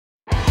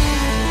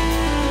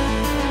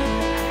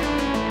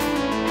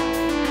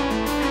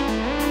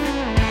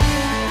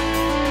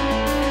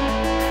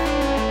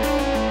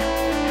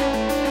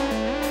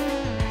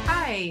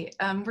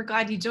We're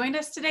glad you joined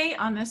us today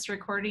on this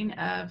recording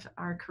of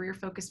our Career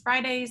Focused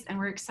Fridays, and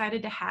we're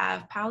excited to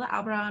have Paola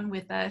Albarran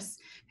with us,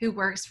 who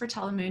works for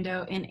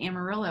Telemundo in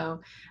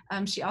Amarillo.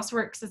 She also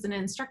works as an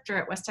instructor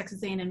at West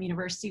Texas A&M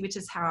University, which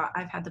is how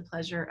I've had the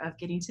pleasure of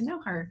getting to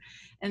know her.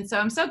 And so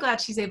I'm so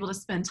glad she's able to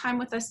spend time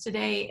with us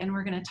today, and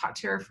we're going to talk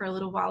to her for a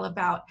little while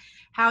about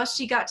how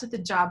she got to the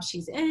job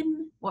she's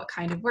in, what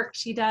kind of work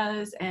she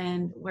does,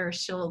 and where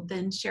she'll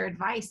then share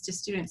advice to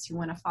students who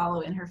want to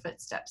follow in her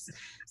footsteps.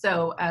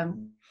 So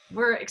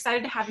we're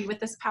excited to have you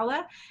with us,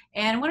 Paola,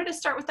 and wanted to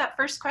start with that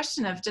first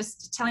question of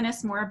just telling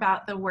us more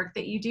about the work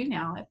that you do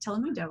now at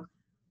Telemundo.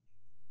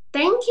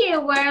 Thank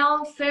you.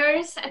 Well,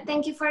 first,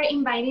 thank you for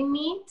inviting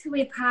me to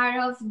be part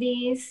of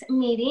this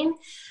meeting.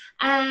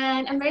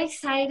 And I'm very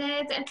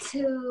excited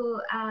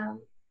to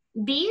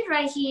be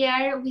right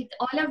here with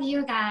all of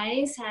you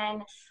guys,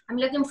 and I'm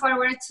looking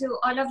forward to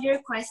all of your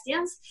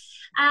questions.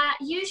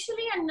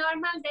 Usually a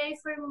normal day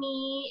for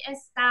me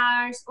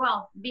starts,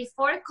 well,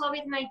 before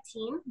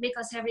COVID-19,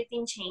 because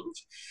everything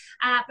changed.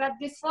 But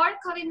before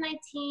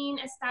COVID-19,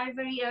 I start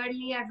very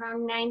early,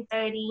 around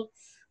 9:30.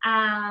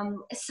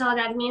 So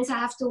that means I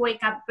have to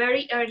wake up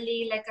very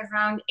early, like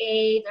around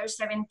 8 or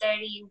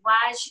 7:30,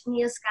 watch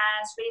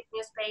newscasts, read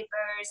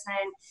newspapers,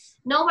 and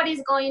know what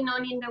is going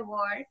on in the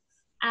world.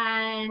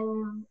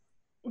 And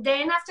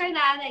then after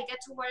that, I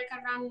get to work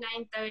around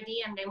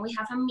 9:30, and then we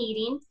have a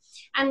meeting.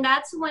 And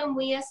that's when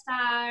we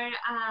start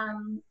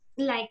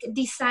like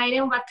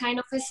deciding what kind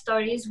of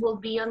stories will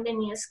be on the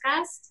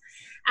newscast.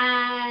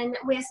 And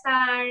we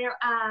start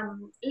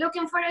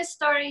looking for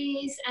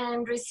stories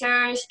and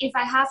research. If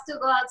I have to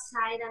go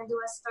outside and do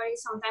a story,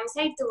 sometimes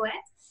I do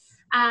it.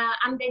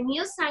 I'm the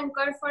news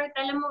anchor for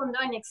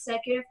Telemundo, an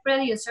executive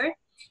producer,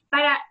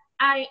 but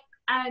I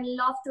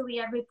love to be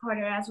a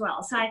reporter as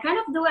well. So I kind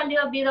of do a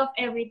little bit of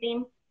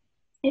everything.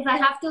 If I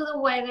have to do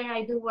weather,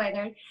 I do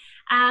weather.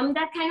 I'm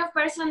that kind of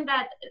person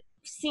that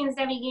since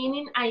the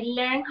beginning, I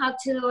learned how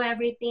to do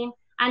everything,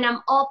 and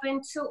I'm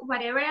open to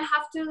whatever I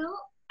have to do,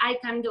 I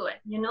can do it,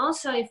 you know?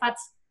 So if at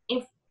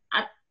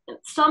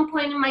some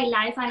point in my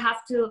life, I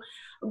have to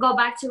go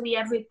back to be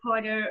a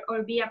reporter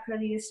or be a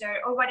producer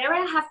or whatever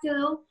I have to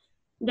do,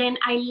 then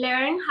I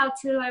learn how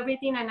to do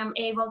everything and I'm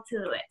able to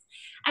do it.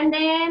 And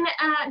then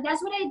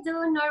that's what I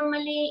do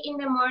normally in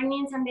the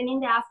mornings, and then in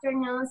the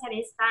afternoons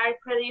I start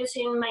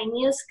producing my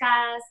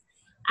newscasts.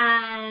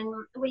 And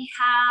we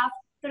have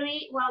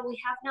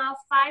now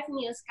 5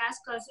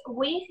 newscasts, because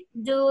we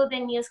do the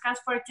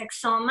newscast for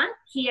Texoma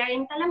here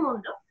in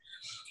Telemundo,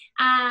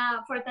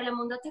 for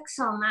Telemundo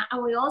Texoma,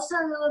 and we also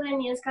do the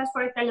newscast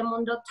for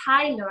Telemundo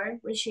Tyler,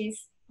 which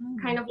is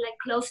kind of like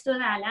close to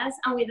Dallas,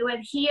 and we do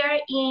it here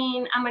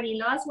in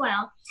Amarillo as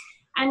well.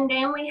 And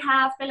then we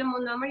have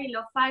Telemundo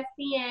Amarillo 5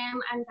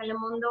 p.m. and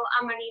Telemundo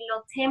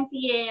Amarillo 10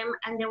 p.m.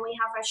 and then we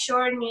have a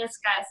short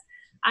newscast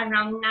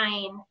around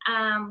 9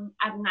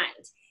 at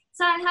night.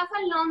 So I have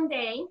a long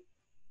day,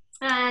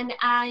 and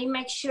I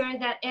make sure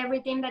that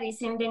everything that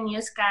is in the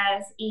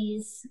newscast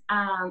is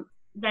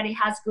that it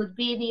has good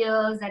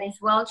videos, that is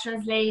well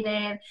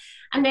translated.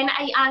 And then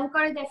I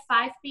anchor the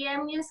 5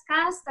 p.m.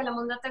 newscast,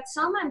 Telemundo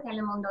Texoma and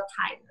Telemundo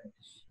Tyler.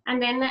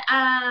 And then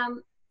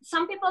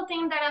some people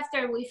think that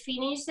after we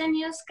finish the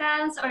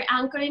newscast or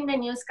anchoring the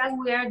newscast,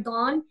 we are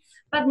done.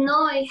 But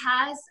no, it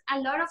has a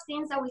lot of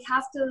things that we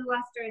have to do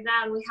after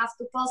that. We have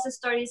to post the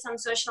stories on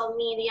social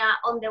media,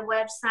 on the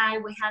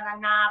website, we have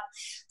an app.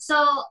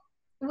 So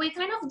we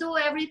kind of do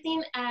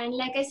everything. And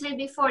like I said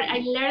before,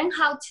 I learned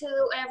how to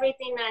do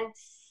everything, and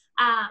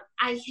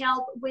I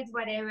help with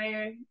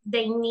whatever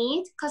they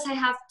need, because I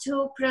have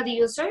 2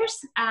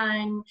 producers,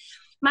 and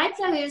my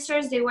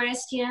producers, they were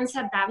students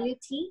at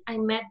WT. I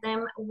met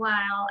them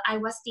while I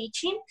was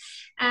teaching.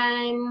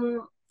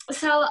 And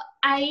so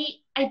I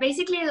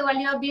basically do a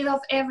little bit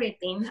of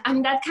everything.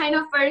 I'm that kind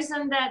of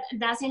person that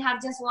doesn't have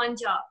just one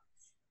job.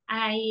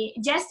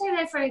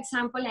 Yesterday, for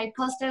example, I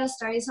posted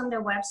stories on the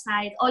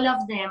website, all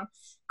of them,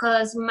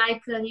 because my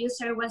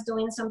producer was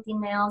doing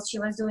something else. She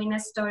was doing a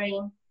story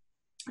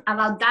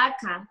about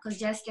DACA, because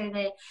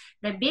yesterday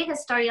the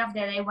biggest story of the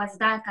day was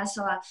DACA.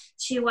 So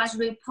she was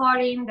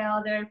reporting, the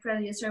other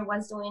producer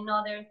was doing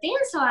other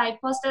things. So I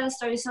posted the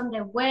stories on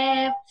the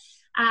web.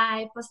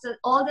 I posted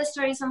all the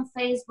stories on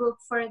Facebook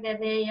for the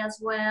day as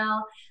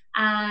well,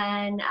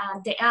 and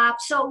the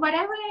app. So all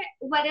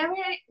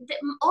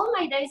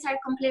my days are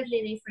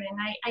completely different.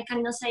 I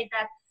cannot say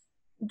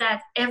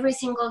that every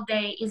single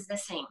day is the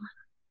same.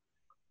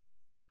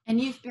 And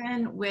you've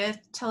been with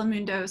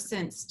Telemundo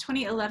since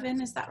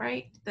 2011, is that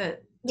right? The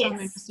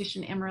Telemundo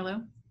station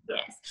Amarillo?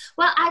 Yes.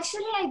 Well,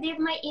 actually, I did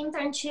my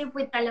internship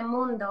with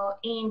Telemundo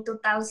in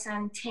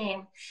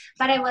 2010,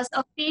 but I was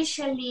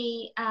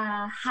officially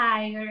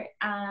hired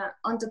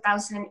on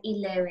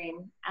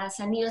 2011 as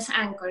a news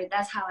anchor.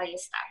 That's how I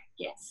started,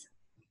 yes.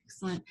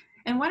 Excellent.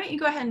 And why don't you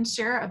go ahead and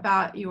share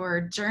about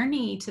your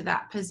journey to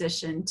that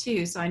position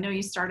too? So I know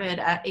you started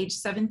at age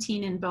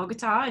 17 in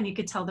Bogota, and you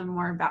could tell them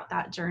more about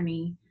that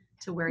journey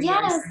to where you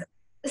are.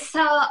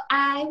 So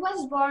I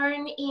was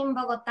born in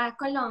Bogota,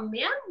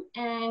 Colombia,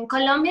 and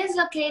Colombia is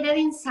located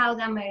in South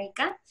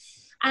America.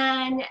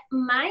 And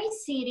my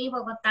city,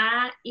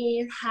 Bogota,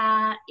 it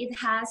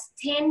has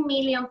 10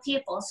 million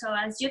people. So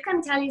as you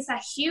can tell, it's a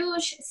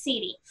huge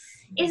city.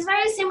 It's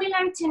very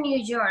similar to New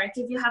York.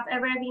 If you have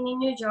ever been in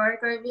New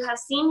York, or if you have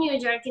seen New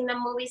York in the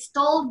movies,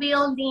 tall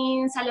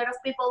buildings, a lot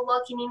of people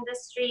walking in the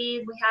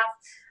street. We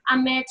have a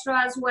metro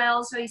as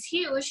well, so it's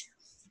huge.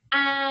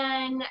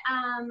 And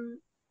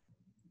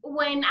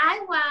when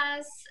I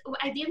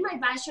did my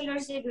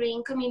bachelor's degree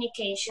in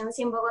communications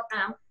in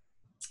Bogota,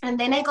 and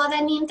then I got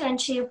an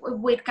internship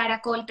with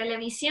Caracol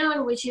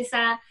Televisión, which is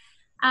a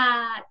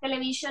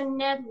television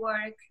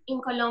network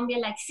in Colombia,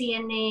 like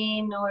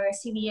CNN or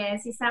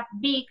CBS. It's a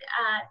big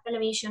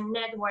television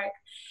network.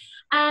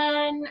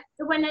 And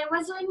when I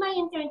was doing my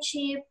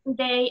internship,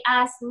 they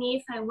asked me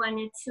if I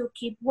wanted to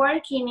keep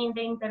working in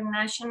the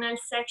international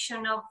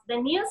section of the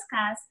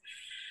newscast.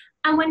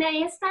 And when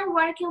I started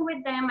working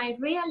with them, I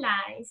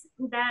realized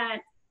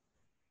that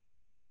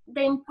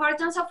the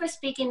importance of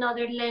speaking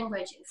other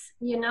languages,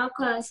 you know,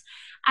 because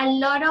a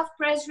lot of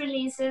press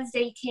releases,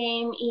 they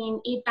came in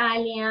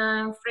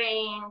Italian,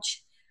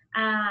 French,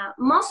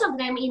 most of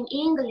them in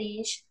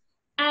English.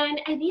 And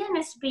I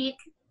didn't speak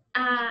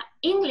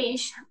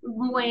English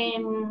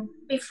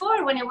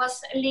before when I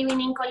was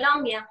living in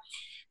Colombia.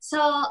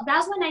 So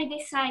that's when I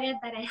decided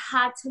that I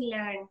had to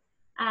learn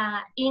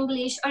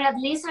English, or at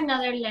least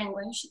another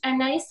language.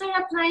 And I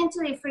started applying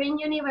to different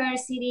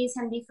universities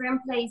and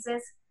different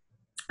places.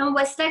 And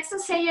West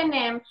Texas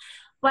A&M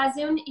was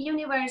the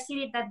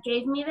university that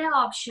gave me the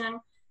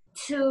option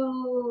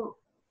to,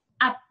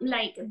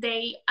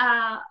 they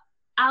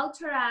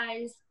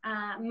authorized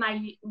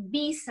my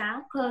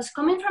visa, because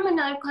coming from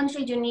another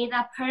country, you need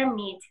a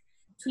permit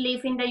to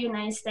live in the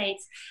United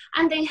States.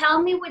 And they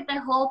helped me with the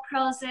whole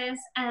process.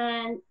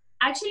 And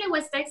actually,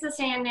 West Texas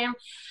A&M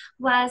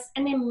was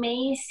an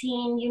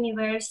amazing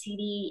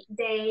university.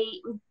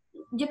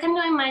 You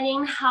cannot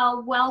imagine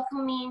how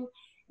welcoming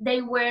they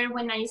were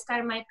when I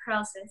started my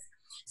process.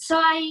 So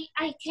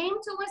I came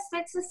to West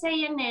Texas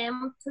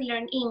A&M to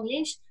learn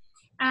English.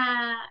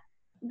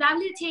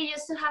 WT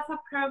used to have a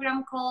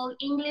program called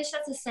English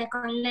as a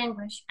Second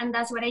Language, and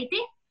that's what I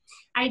did.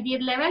 I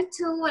did level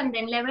 2 and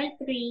then level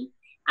 3.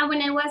 And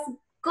when I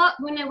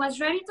was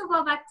ready to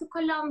go back to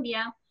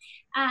Colombia,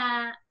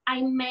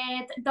 I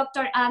met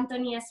Dr.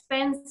 Anthony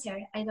Spencer.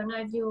 I don't know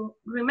if you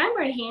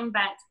remember him,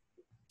 but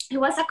he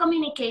was a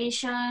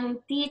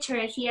communication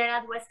teacher here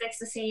at West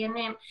Texas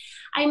A&M.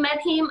 I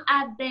met him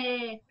at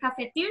the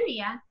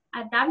cafeteria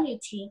at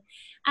WT,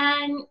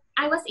 and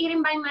I was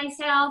eating by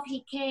myself.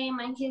 He came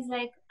and he's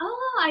like,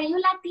 "Oh, are you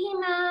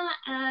Latina?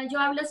 Yo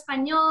hablo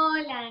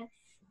español." And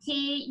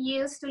he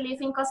used to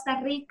live in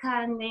Costa Rica,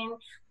 and then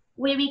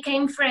we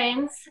became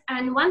friends.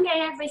 And one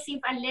day I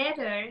received a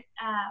letter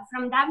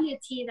from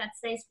WT that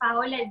says,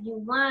 "Paola, if you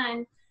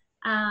want,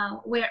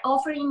 we're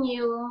offering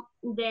you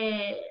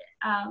the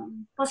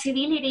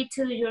possibility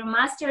to do your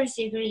master's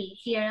degree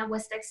here at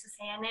West Texas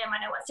A&M."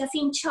 And I was just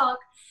in shock,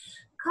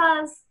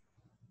 because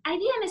I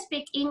didn't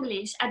speak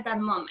English at that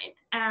moment.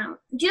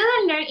 You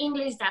don't learn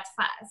English that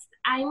fast.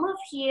 I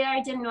moved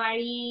here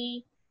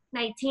January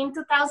 19,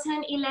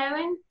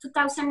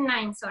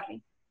 2009,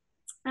 sorry.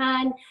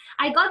 And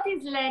I got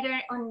this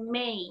letter on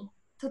May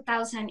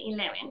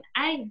 2011.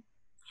 I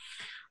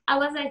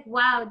was like,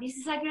 wow, this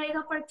is a great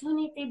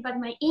opportunity, but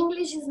my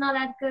English is not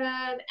that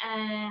good.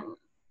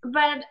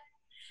 But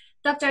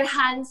Dr.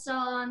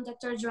 Hanson,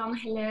 Dr.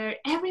 Drumheller,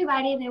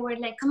 everybody, they were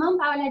like, "Come on,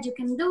 Paola, you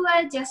can do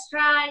it, just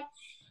try."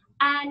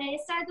 And I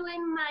started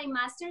doing my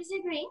master's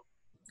degree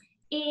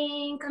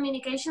in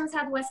communications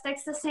at West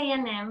Texas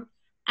A&M.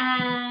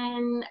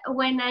 And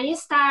when I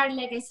started,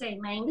 like I say,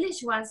 my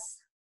English was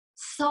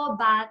so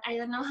bad. I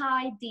don't know how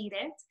I did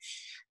it,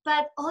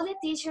 but all the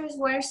teachers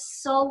were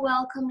so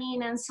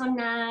welcoming and so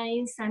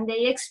nice, and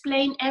they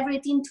explained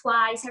everything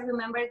twice. I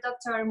remember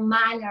Dr.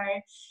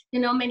 Mahler,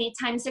 many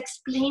times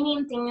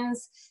explaining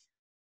things,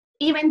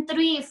 even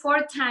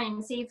 3-4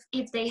 times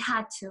if they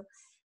had to.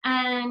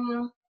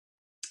 And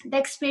the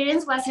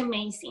experience was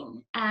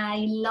amazing.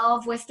 I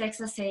love West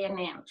Texas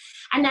A&M.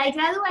 And I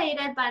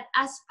graduated, but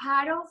as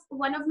part of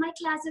one of my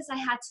classes, I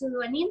had to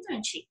do an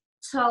internship.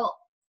 So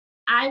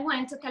I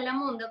went to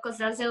Telemundo, because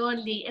that's the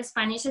only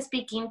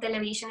Spanish-speaking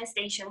television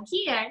station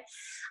here.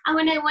 And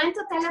when I went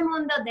to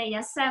Telemundo, they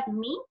accepted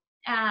me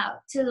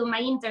to do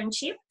my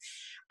internship.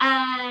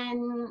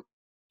 And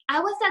I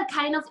was that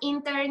kind of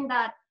intern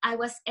that I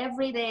was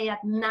every day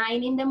at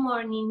 9 in the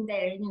morning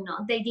there,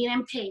 they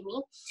didn't pay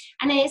me.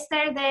 And I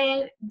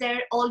stayed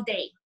there all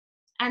day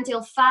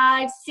until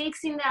 5,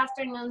 6 in the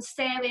afternoon,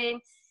 7.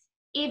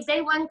 If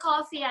they want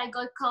coffee, I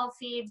got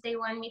coffee. If they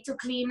want me to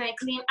clean, I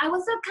clean. I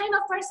was the kind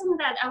of person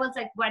that I was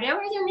like,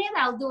 whatever you need,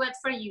 I'll do it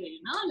for you,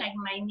 like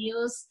my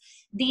news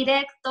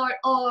director,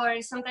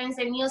 or sometimes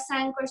the news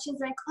anchor,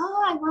 she's like,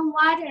 "Oh, I want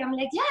water." I'm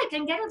like, "Yeah, I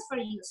can get it for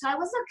you." So I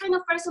was the kind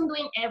of person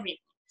doing everything.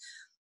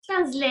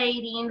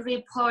 Translating,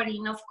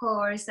 reporting, of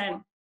course.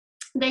 And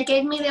they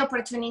gave me the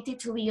opportunity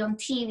to be on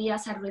TV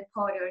as a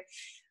reporter.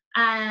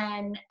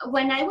 And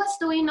when I was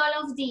doing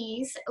all of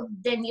these,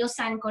 the news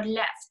anchor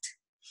left.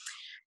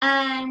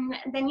 And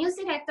the news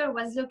director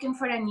was looking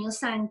for a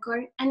news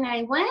anchor, and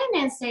I went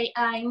and say,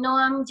 I know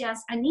I'm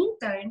just an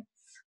intern,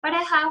 but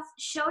I have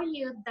shown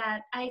you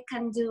that I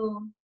can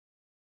do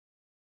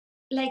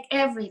like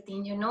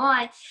everything, you know.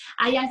 I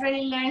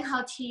already learned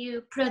how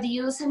to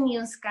produce a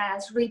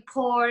newscast,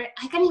 report.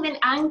 I can even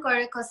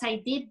anchor because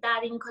I did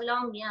that in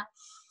Colombia.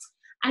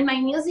 And my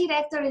news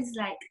director is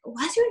like,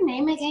 what's your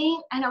name again?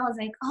 And I was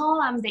like, oh,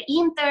 I'm the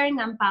intern,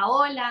 I'm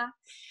Paola.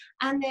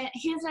 And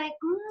he's like,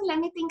 let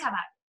me think about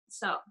it.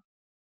 So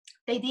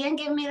they didn't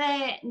give me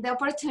the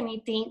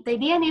opportunity. They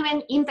didn't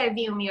even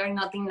interview me or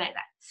nothing like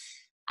that.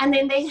 And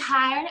then they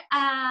hired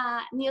a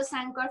news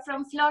anchor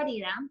from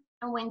Florida.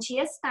 And when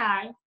she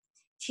started,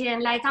 she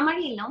didn't like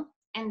Amarillo.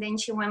 And then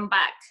she went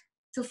back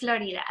to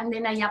Florida. And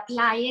then I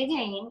applied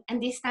again.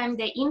 And this time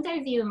they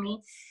interviewed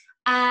me.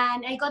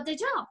 And I got the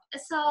job.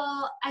 So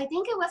I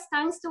think it was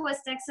thanks to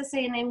West Texas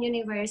A&M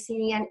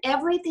University and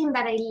everything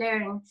that I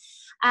learned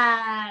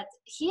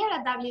here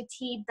at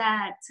WT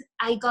that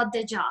I got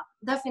the job,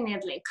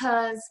 definitely.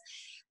 Because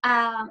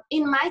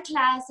in my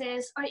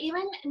classes, or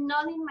even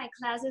not in my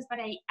classes, but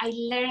I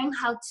learned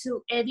how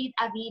to edit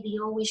a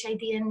video, which I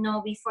didn't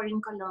know before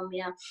in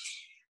Colombia.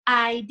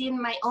 I did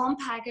my own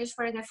package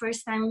for the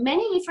first time,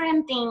 many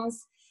different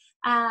things.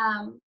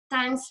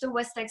 Thanks to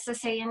West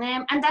Texas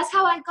A&M, and that's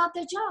how I got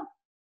the job.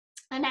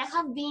 And I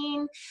have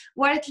been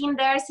working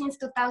there since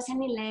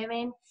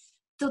 2011.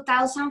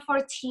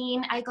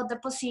 2014, I got the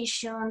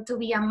position to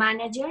be a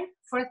manager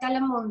for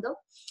Telemundo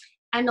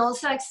and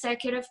also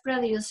executive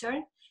producer.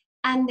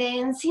 And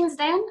then since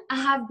then, I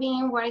have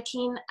been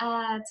working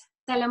at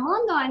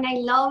Telemundo, and I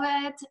love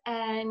it.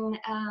 And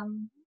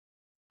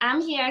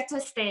I'm here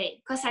to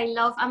stay because I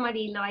love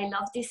Amarillo. I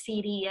love this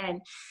city, and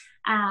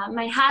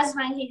my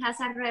husband, he has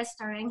a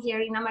restaurant here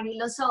in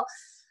Amarillo. So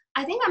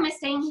I think I'm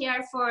staying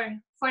here for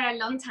a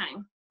long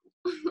time.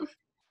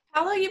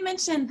 Paola, you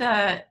mentioned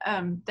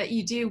that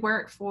you do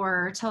work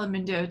for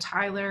Telemundo,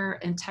 Tyler,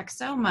 and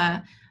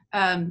Texoma.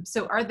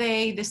 So are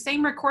they the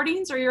same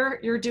recordings, or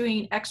you're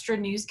doing extra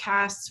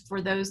newscasts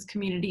for those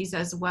communities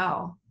as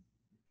well?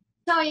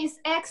 So it's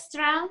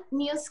extra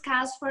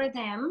newscasts for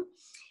them.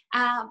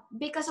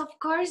 Because of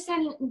course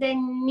the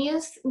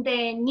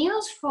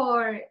news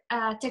for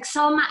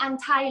Texoma and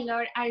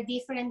Tyler are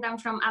different than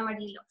from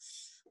Amarillo.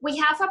 We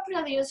have a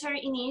producer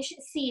in each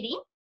city,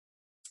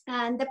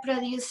 and the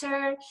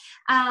producer,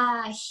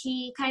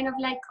 he kind of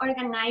like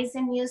organized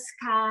the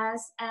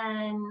newscast,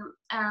 and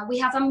we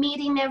have a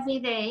meeting every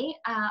day.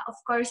 Of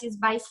course, it's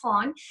by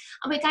phone,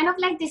 and we kind of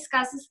like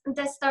discuss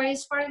the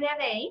stories for the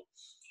day,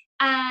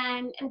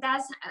 and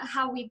that's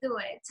how we do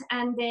it.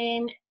 And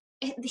then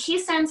he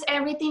sends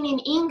everything in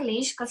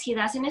English because he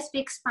doesn't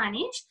speak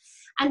Spanish.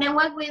 And then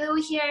what we do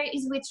here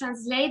is we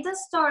translate the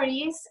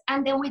stories,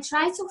 and then we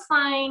try to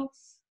find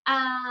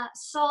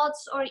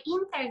thoughts or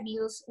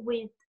interviews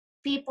with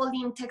people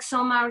in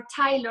Texoma or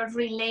Tyler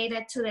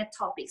related to the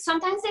topic.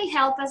 Sometimes they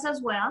help us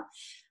as well,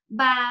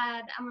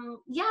 but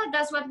yeah,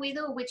 that's what we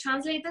do. We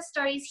translate the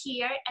stories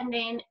here, and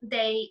then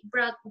they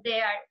are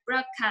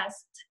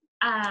broadcast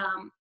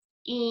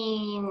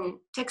in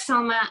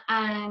Texoma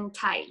and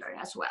Tyler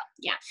as well.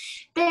 Yeah,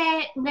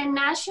 the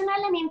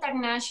national and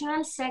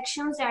international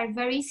sections are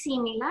very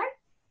similar,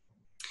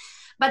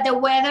 but the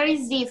weather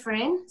is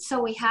different.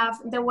 So we have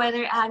the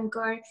weather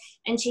anchor,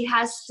 and she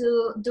has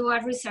to do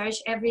a research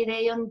every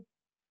day on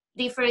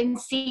different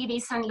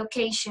cities and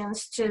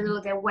locations to do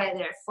the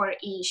weather for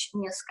each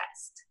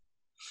newscast.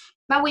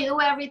 But we do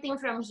everything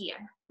from here.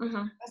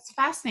 Mm-hmm. That's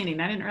fascinating.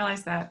 I didn't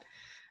realize that.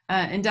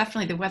 And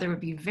definitely the weather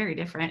would be very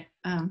different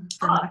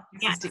from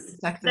yes, Texas.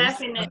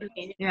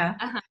 definitely. Yeah.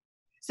 Uh-huh.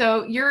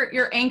 So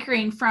you're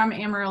anchoring from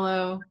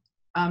Amarillo,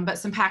 but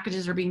some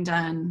packages are being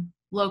done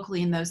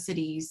locally in those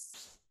cities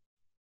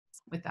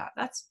with that.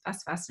 That's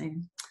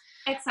fascinating.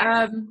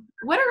 Exactly.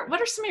 What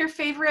are some of your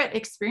favorite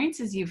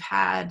experiences you've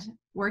had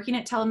working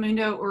at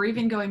Telemundo, or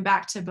even going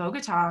back to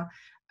Bogota?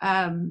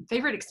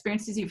 Favorite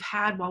experiences you've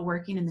had while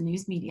working in the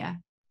news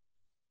media?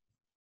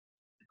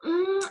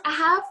 I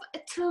have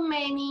too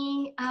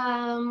many.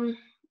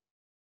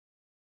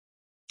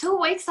 2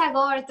 weeks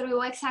ago or 3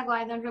 weeks ago,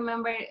 I don't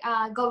remember,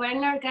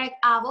 Governor Greg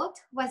Abbott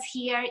was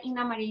here in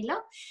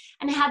Amarillo,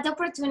 and I had the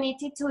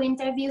opportunity to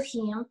interview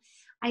him.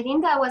 I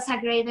think that was a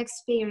great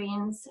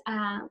experience.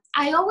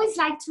 I always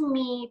like to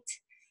meet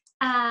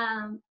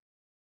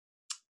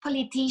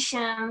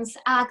politicians,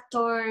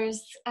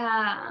 actors,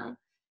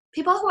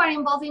 people who are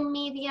involved in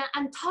media,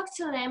 and talk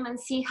to them and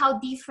see how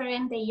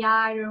different they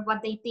are or what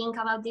they think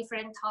about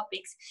different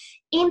topics.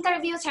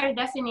 Interviews are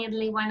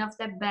definitely one of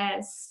the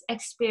best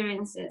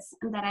experiences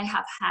that I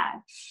have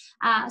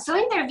had. So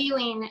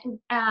interviewing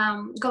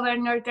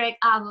Governor Greg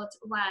Abbott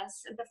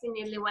was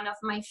definitely one of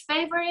my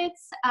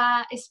favorites,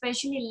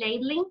 especially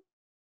lately.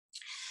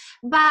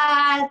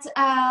 But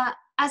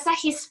as a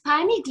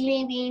Hispanic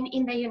living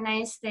in the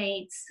United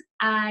States,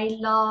 I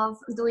love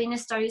doing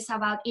stories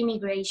about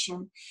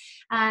immigration.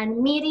 And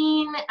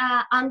meeting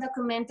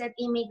undocumented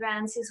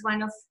immigrants is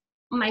one of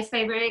my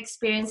favorite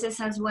experiences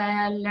as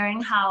well.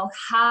 Learn how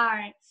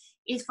hard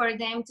is for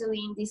them to be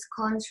in this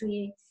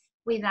country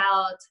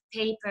without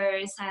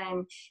papers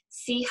and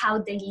see how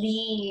they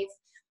live,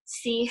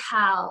 see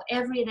how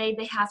every day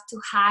they have to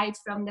hide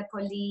from the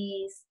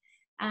police.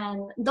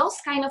 And those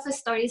kind of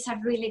stories are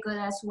really good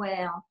as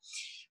well.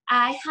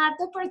 I had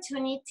the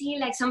opportunity,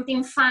 like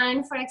something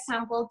fun, for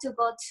example, to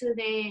go to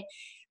the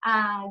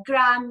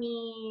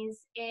Grammys,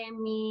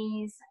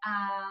 Emmys,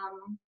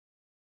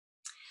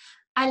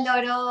 a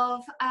lot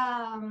of,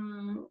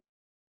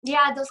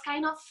 yeah, those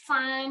kind of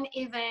fun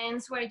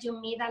events where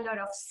you meet a lot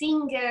of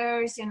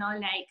singers, you know,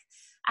 like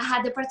I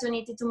had the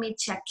opportunity to meet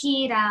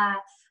Shakira,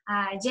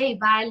 J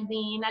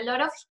Balvin, a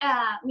lot of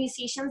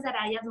musicians that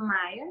I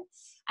admire,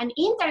 and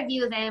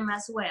interview them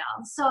as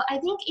well. So I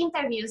think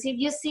interviews, if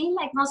you see,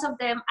 like most of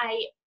them,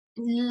 I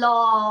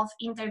love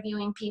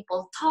interviewing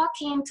people,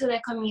 talking to the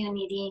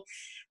community.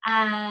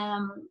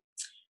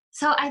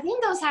 So I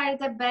think those are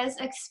the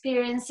best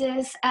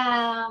experiences.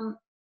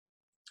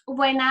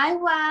 When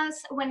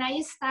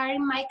I started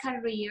my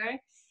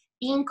career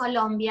in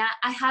Colombia,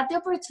 I had the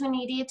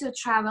opportunity to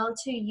travel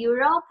to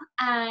Europe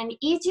and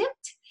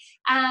Egypt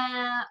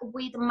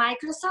with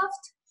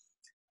Microsoft.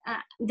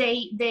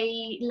 They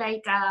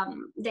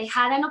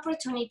had an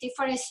opportunity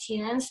for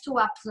students to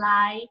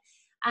apply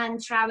and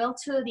travel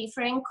to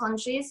different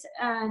countries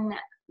and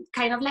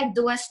kind of like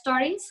do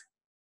stories.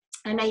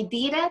 And I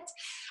did it,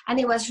 and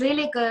it was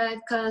really good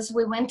because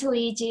we went to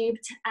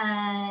Egypt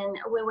and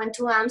we went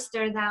to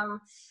Amsterdam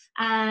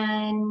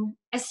and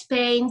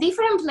Spain,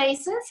 different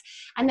places,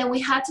 and then we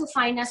had to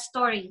find a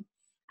story.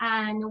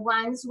 And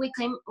once we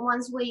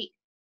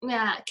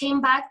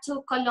came back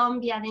to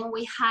Colombia, then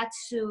we had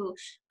to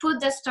put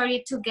the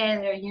story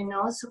together, you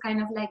know, so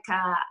kind of like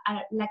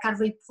a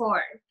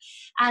report,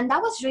 and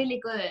that was really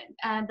good.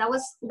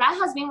 That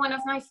has been one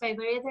of my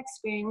favorite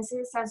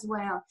experiences as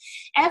well.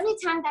 Every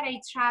time that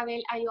I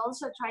travel, I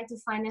also try to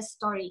find a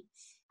story.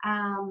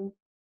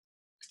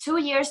 2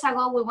 years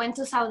ago, we went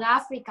to South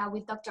Africa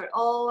with Dr.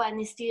 O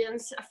and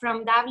students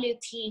from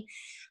WT.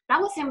 That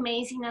was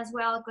amazing as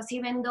well, because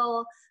even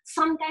though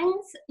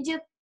sometimes you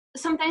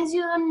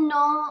don't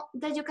know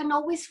that you can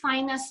always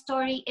find a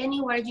story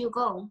anywhere you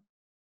go.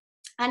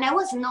 And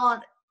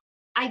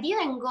I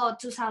didn't go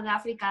to South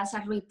Africa as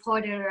a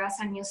reporter or as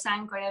a news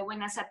anchor. I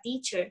went as a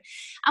teacher.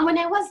 And when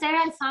I was there,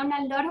 I found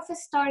a lot of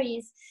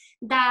stories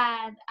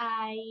that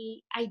I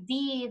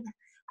did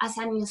as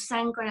a news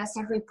anchor, as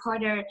a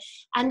reporter.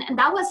 And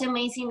that was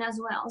amazing as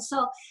well.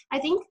 So I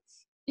think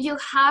you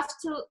have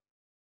to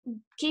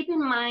keep in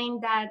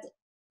mind that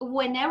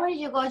whenever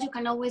you go, you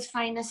can always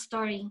find a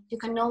story. You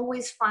can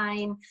always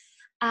find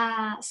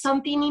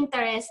something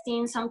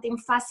interesting, something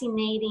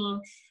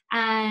fascinating.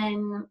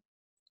 And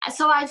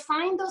so I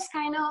find those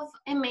kind of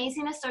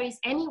amazing stories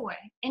anywhere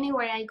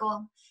I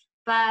go.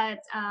 But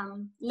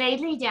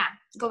lately, yeah,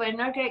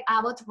 Governor Greg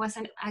Abbott was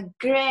a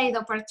great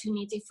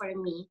opportunity for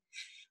me.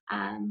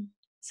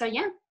 So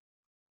yeah.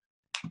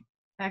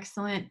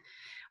 Excellent.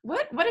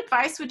 What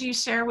advice would you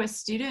share with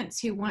students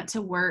who want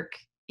to work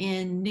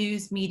in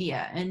news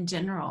media in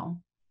general?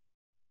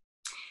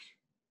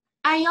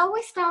 I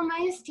always tell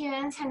my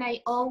students, and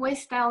I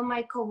always tell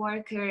my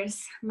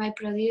coworkers, my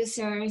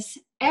producers,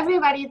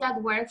 everybody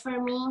that work for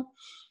me,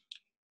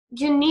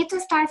 you need to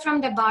start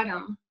from the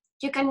bottom.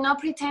 You cannot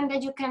pretend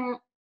that you can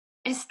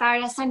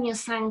start as a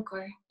news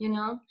anchor, you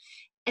know?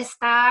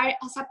 Start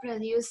as a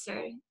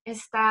producer.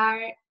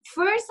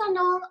 First and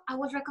all, I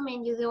would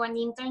recommend you do an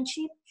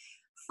internship.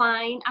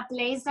 Find a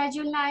place that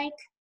you like.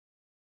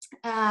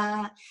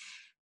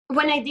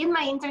 When I did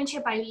my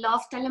internship, I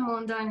love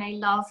Telemundo and I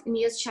love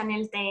News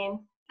Channel 10.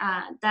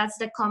 That's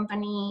the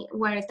company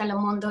where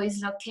Telemundo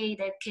is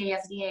located,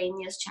 KFDA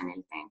News Channel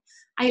 10.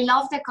 I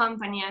love the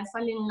company. I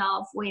fell in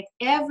love with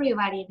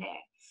everybody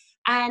there.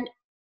 And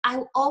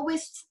I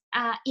always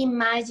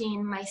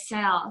imagine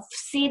myself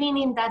sitting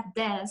in that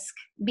desk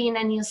being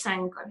a news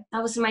anchor.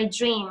 That was my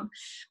dream.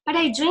 But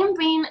I dreamed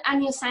being a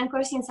news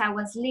anchor since I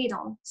was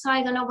little. So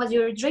I don't know what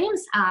your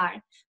dreams are,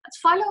 but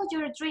follow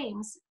your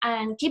dreams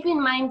and keep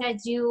in mind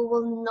that you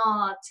will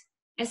not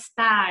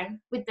start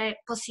with the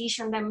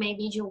position that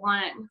maybe you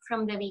want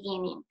from the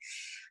beginning.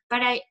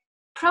 But I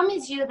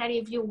promise you that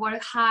if you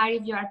work hard,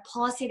 if you are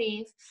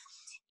positive,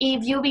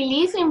 if you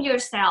believe in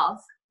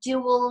yourself, you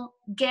will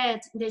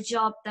get the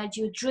job that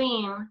you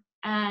dream,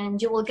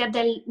 and you will get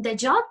the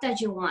job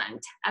that you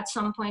want at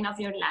some point of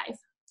your life.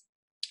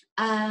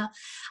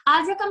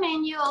 I'd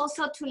recommend you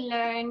also to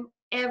learn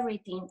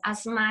everything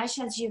as much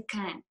as you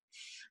can.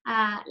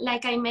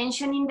 Like I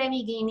mentioned in the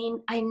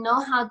beginning, I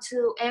know how to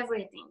do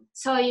everything.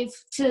 So if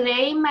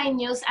today my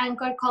news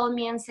anchor called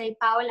me and say,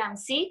 Paola, I'm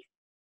sick,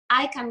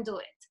 I can do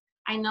it.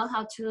 I know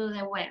how to do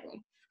the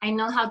weather. I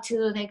know how to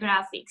do the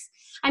graphics.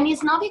 And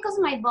it's not because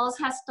my boss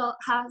has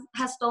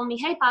told me,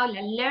 hey,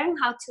 Paola, learn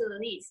how to do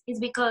this. It's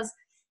because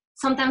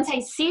sometimes I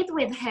sit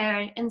with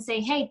her and say,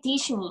 hey,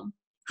 teach me.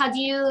 How do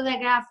you do the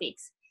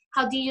graphics?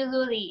 How do you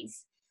do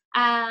this?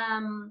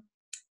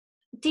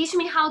 Teach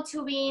me how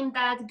to be in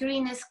that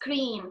green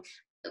screen.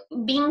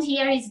 Being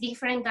here is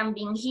different than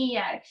being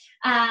here.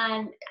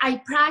 And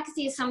I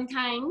practice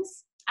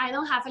sometimes I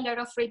don't have a lot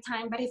of free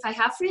time, but if I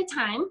have free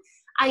time,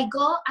 I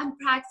go and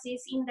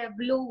practice in the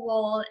blue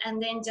wall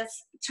and then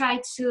just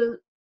try to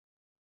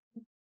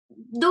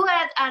do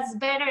it as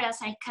better as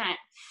I can.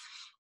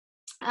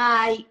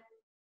 I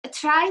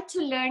try to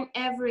learn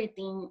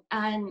everything,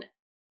 and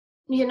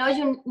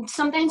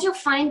sometimes you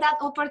find that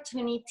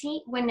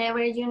opportunity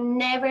whenever you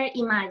never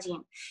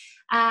imagine.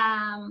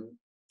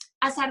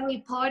 As a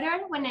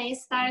reporter, when I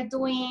started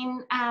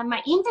doing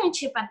my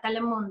internship at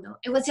Telemundo,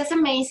 it was just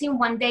amazing.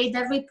 One day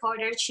the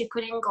reporter, she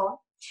couldn't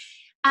go.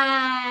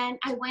 And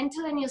I went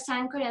to the news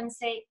anchor and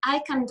said, I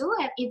can do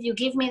it if you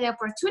give me the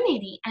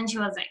opportunity. And she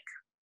was like,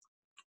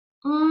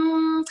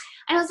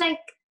 I was like,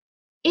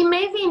 it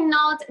may be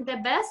not the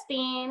best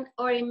thing,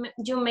 or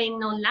you may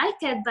not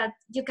like it, but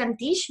you can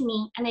teach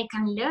me and I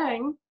can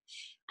learn.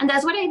 And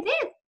that's what I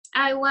did.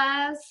 I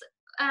was,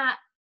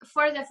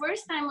 for the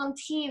first time on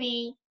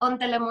TV, on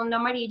Telemundo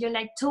Amarillo,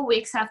 like 2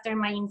 weeks after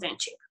my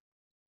internship.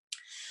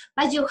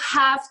 But you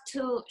have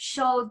to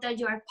show that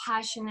you are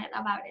passionate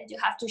about it. You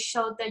have to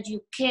show that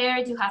you care.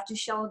 You have to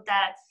show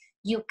that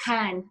you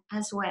can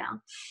as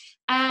well.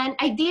 And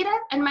I did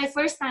it, and my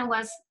first time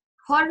was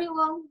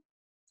horrible.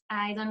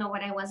 I don't know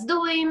what I was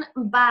doing,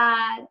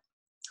 but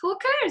who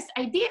cares?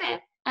 I did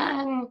it,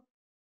 and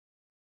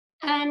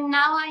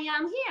now I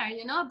am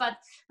here, but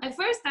my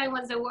first time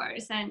was the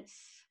worst. And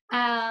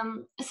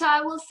so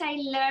I will say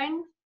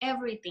learn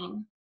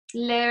everything.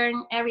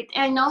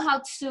 I know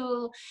how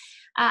to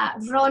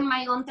run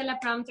my own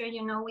teleprompter.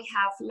 We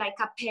have like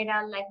a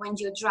pedal, like when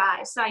you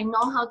drive. So I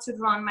know how to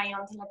run my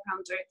own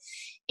teleprompter.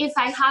 If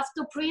I have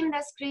to print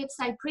the scripts,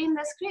 I print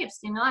the scripts.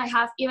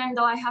 Even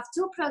though I have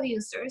 2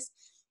 producers,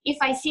 if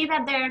I see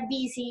that they're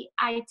busy,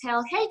 I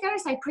tell, hey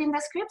girls, I print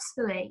the scripts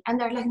today. And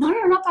they're like, no,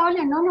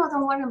 Paola, no,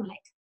 don't worry. I'm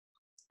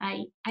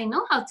like, I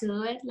know how to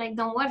do it. Like,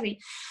 don't worry.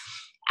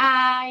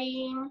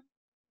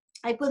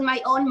 I put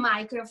my own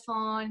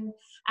microphone,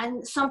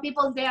 and some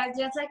people, they are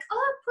just like,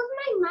 oh, put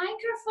my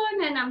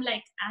microphone. And I'm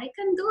like, I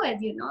can do it,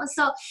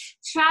 So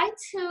try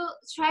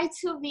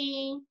to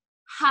be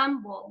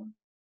humble.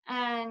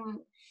 And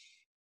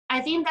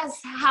I think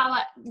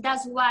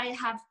that's why I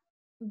have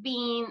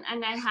been,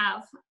 and I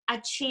have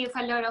achieved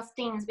a lot of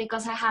things,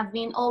 because I have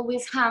been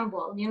always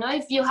humble.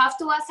 If you have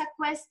to ask a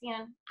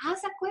question,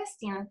 ask a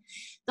question.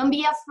 Don't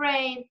be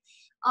afraid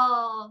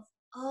of,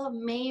 oh,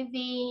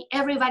 maybe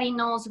everybody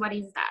knows what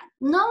is that.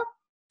 No,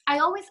 I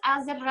always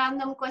ask the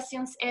random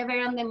questions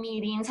ever on the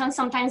meetings, and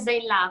sometimes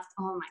they laugh,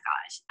 oh my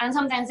gosh. And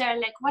sometimes they're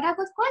like, what a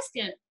good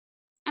question.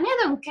 And I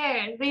don't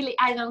care, really,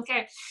 I don't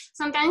care.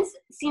 Sometimes,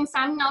 since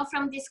I'm not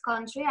from this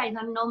country, I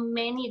don't know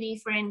many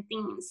different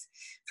things,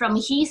 from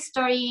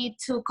history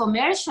to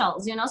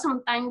commercials.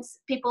 Sometimes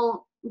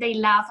people, they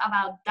laugh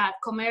about that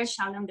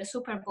commercial on the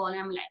Super Bowl.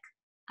 I'm like,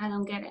 I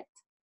don't get it.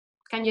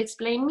 Can you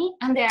explain me?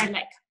 And they're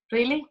like,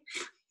 really?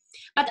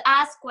 But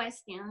ask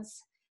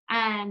questions,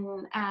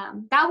 and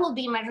that will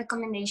be my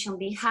recommendation.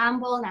 Be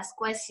humble, ask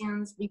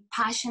questions, be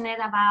passionate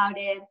about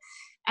it.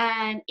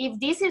 And if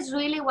this is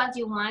really what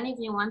you want, if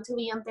you want to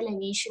be on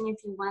television, if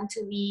you want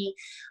to be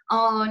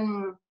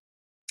on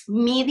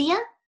media,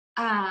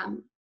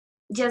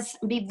 just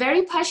be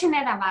very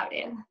passionate about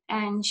it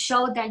and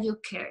show that you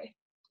care.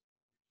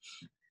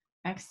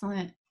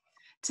 Excellent.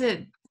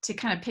 To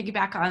kind of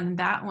piggyback on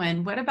that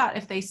one, what about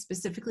if they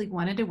specifically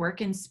wanted to work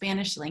in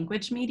Spanish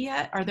language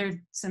media? Are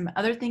there some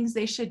other things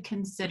they should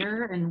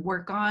consider and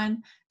work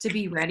on to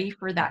be ready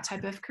for that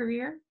type of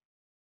career?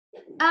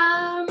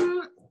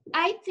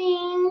 I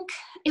think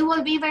it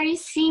will be very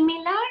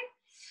similar.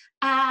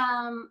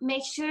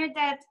 Make sure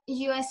that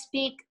you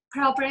speak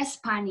proper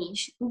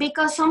Spanish,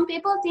 because some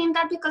people think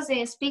that because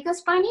they speak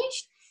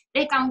Spanish,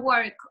 they can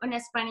work on a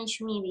Spanish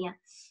media.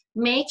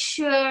 Make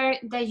sure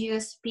that you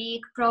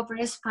speak proper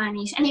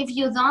Spanish. And if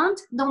you don't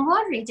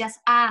worry, just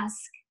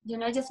ask.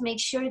 Just make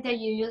sure that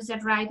you use the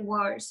right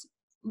words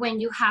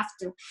when you have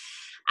to.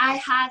 I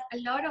had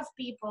a lot of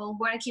people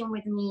working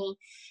with me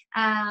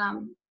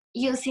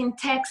using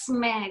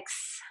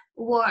Tex-Mex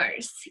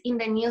words in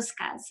the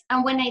newscast.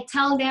 And when I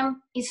tell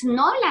them it's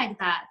not like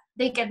that,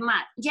 they get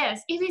mad.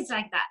 Yes, it is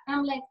like that.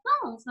 I'm like,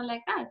 no, it's not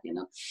like that,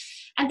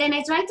 And then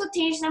I try to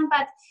teach them,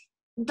 but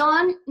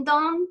don't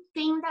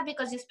think that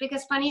because you speak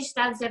Spanish,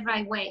 that's the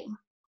right way.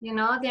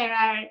 There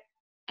are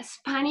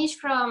Spanish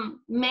from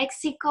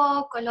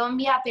Mexico,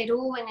 Colombia,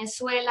 Peru,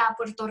 Venezuela,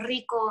 Puerto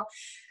Rico.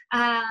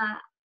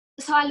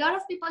 So a lot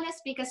of people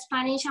speak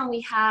Spanish, and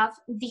we have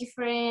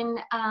different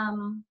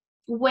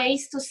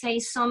ways to say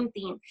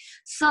something.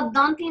 So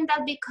don't think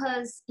that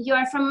because you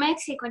are from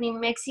Mexico, and in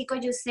Mexico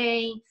you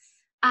say,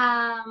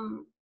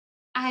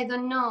 I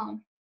don't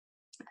know,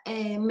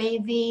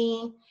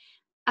 maybe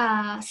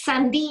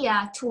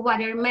sandia to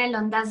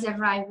watermelon, that's the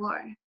right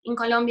word. In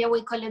Colombia,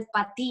 we call it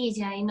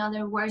patilla. In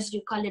other words,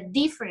 you call it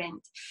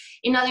different.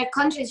 In other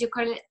countries, you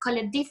call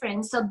it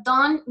different. So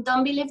don't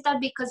believe that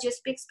because you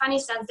speak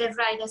Spanish, that's the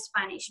right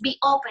Spanish. Be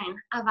open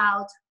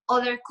about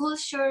other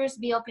cultures,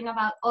 be open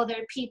about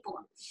other people,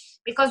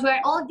 because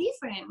we're all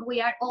different. We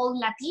are all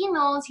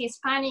Latinos,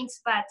 Hispanics,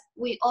 but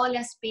we all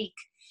speak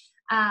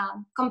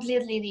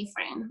completely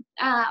different.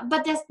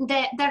 But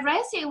the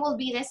rest, it will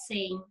be the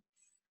same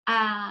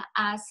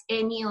as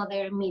any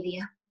other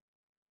media.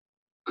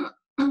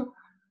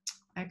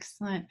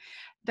 Excellent.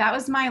 That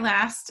was my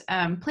last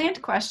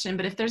planned question,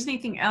 but if there's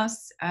anything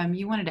else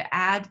you wanted to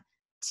add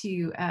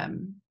to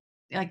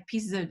like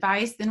pieces of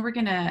advice, then we're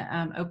going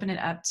to open it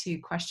up to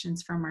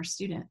questions from our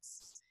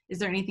students. Is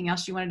there anything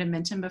else you wanted to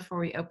mention before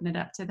we open it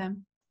up to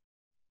them?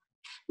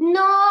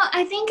 No,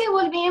 I think it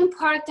would be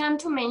important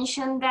to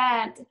mention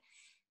that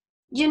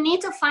you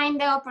need to find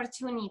the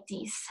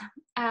opportunities.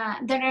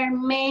 There are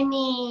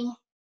many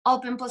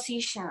open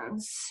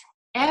positions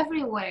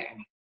everywhere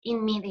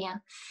in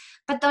media,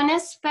 but don't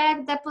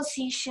expect the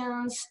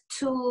positions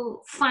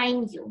to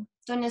find you.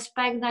 Don't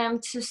expect them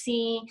to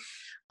see,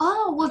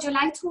 oh, would you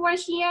like to work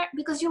here?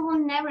 Because you will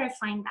never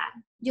find that.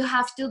 You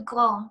have to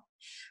go,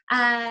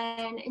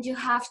 and you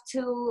have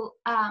to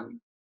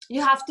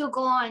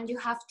go, and you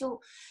have to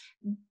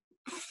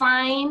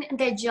find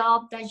the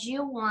job that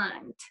you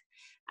want.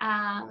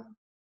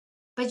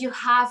 But you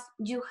have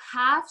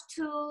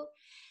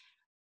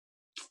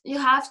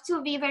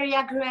to be very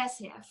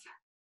aggressive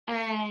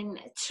and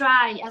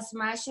try as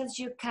much as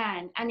you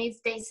can. And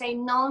if they say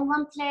no in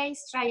one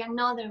place, try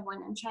another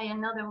one and try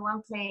another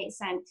one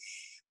place. And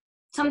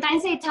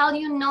sometimes they tell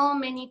you no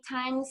many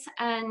times,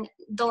 and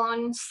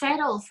don't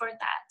settle for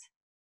that.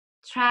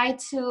 Try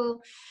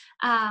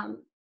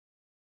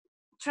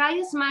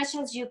as much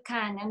as you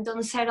can, and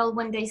don't settle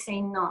when they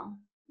say no.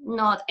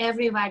 Not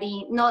every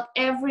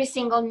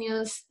single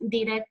news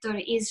director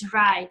is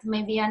right.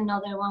 Maybe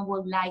another one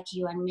will like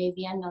you, and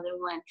maybe another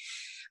one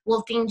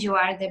will think you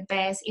are the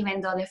best, even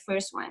though the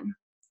first one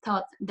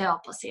thought the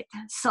opposite.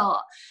 So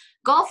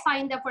go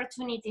find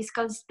opportunities,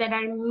 because there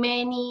are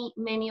many,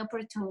 many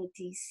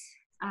opportunities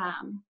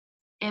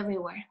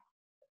everywhere.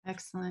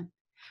 Excellent.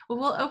 Well,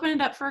 we'll open it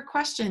up for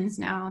questions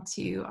now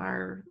to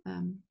our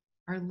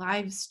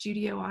live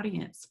studio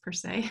audience, per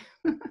se.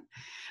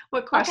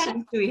 What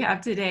questions do we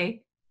have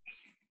today?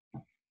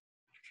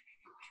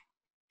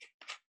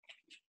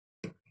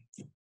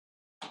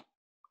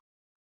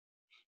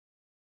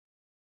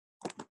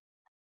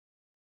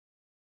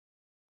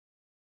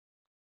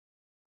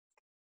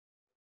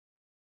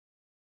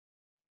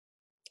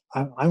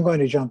 I'm going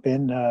to jump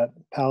in,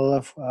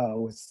 Paola,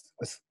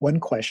 with one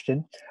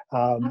question.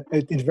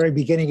 At the very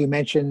beginning, you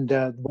mentioned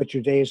what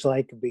your day is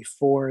like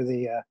before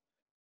the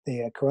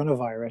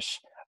coronavirus.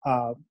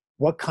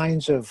 What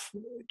kinds of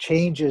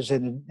changes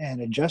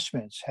and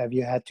adjustments have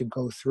you had to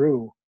go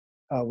through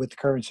with the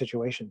current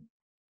situation?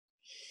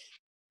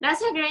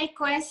 That's a great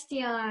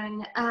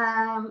question.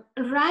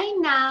 Right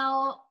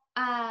now,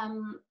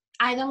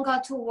 I don't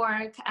go to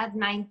work at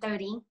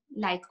 9:30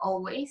 like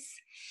always.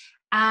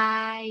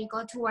 I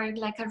go to work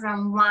like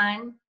around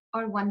 1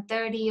 or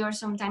 1:30 or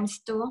sometimes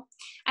 2.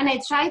 And I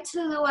try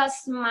to do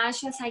as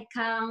much as I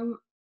can,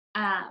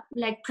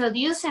 like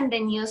producing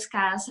the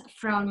newscast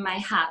from my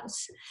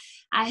house.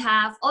 I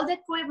have all the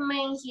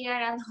equipment here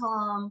at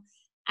home,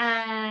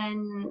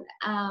 and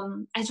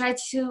I try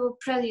to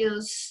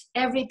produce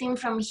everything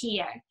from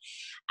here.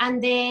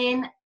 And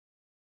then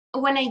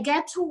when I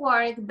get to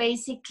work,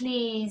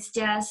 basically it's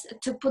just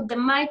to put the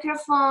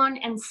microphone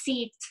and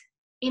sit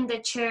in the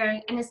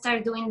chair and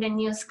start doing the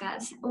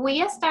newscast.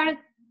 We start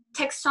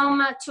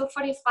Texoma at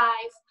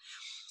 2:45,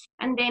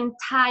 and then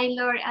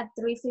Tyler at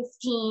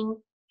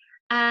 3:15,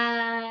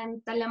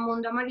 and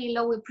Telemundo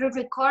Amarillo, we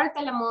pre-record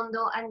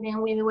Telemundo, and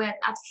then we do it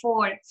at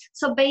 4.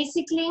 So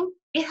basically,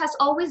 it has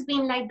always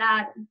been like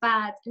that,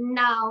 but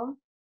now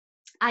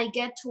I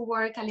get to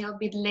work a little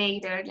bit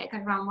later, like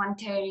around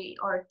 1:30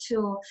 or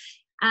 2,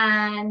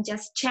 and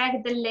just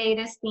check the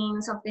latest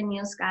things of the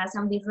newscast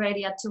and be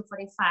ready at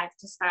 2:45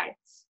 to start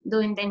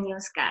doing the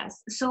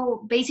newscast.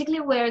 So basically,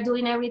 we're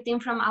doing everything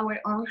from our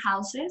own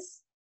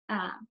houses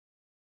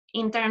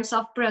in terms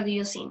of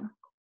producing.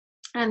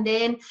 And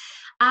then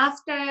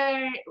after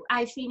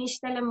I finish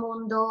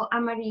Telemundo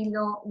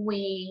Amarillo,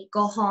 we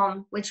go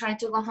home. We try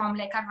to go home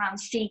like around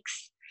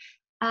 6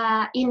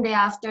 in the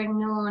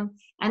afternoon,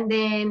 and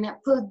then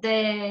put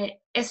the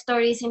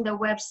stories in the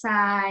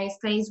website,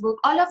 Facebook,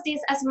 all of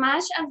this, as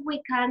much as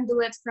we can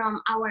do it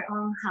from our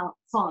own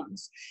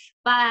phones.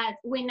 But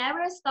we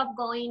never stop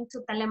going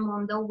to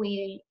Telemundo.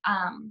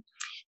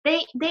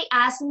 They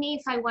asked me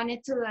if I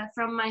wanted to do it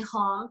from my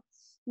home,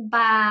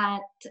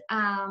 but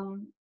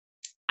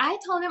I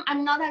told them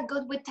I'm not that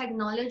good with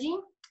technology,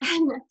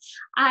 and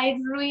I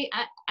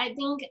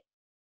think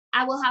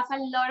I will have a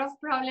lot of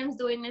problems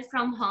doing it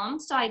from home.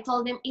 So I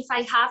told them if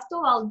I have to,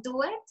 I'll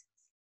do it,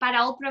 but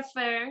I'll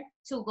prefer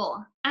to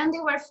go. And they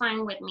were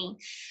fine with me.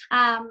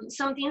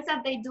 Some things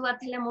that they do at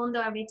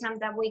Telemundo, every time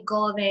that we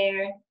go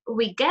there,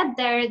 we get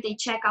there, they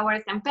check our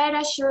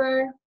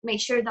temperature, make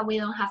sure that we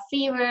don't have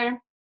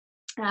fever.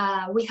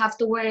 We have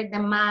to wear the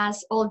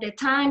mask all the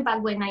time,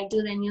 but when I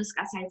do the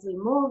newscast, I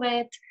remove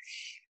it.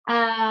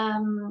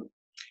 And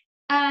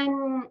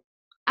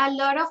a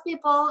lot of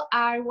people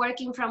are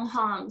working from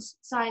homes,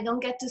 so I don't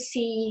get to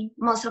see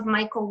most of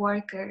my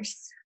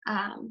coworkers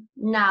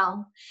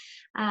now,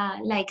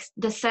 like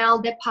the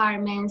sales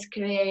departments,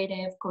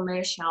 creative,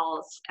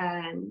 commercials,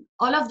 and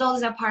all of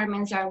those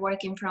departments are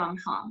working from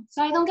home.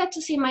 So I don't get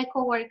to see my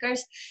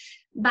coworkers,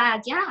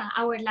 but yeah,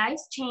 our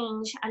lives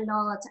change a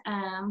lot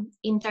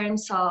in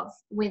terms of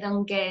we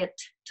don't get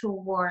to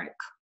work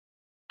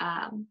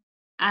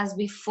as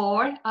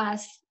before,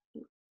 as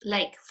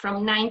like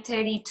from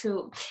 9:30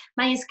 to,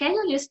 my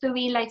schedule used to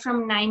be like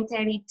from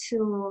 9:30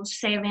 to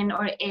 7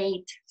 or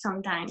 8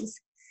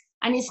 sometimes.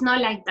 And it's not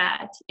like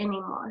that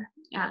anymore.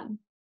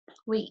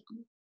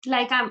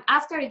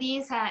 After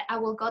this, I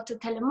will go to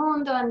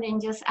Telemundo and then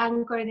just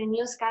anchor the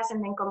newscast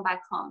and then come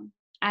back home.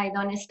 I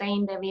don't stay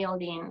in the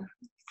building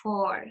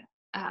for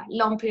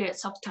long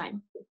periods of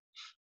time.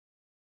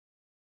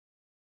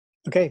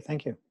 Okay,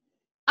 thank you.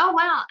 Oh,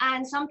 wow,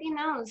 and something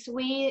else,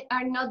 we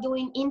are not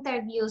doing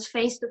interviews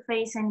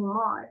face-to-face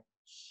anymore.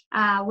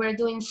 We're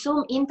doing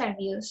Zoom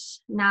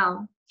interviews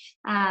now.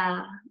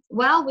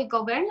 Well, with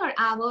Governor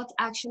Abbott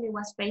actually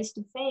was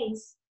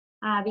face-to-face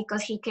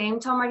because he came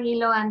to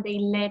Amarillo and they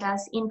let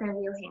us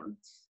interview him,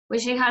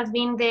 which has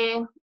been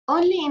the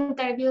only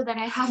interview that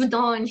I have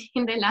done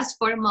in the last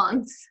 4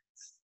 months.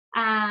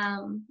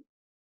 And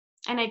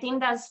I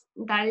think that's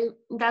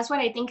what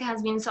I think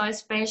has been so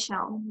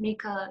special,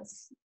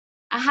 because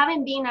I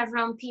haven't been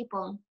around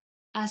people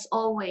as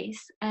always.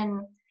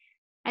 And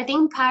I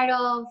think part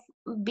of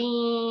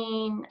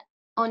being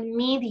on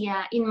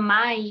media, in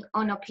my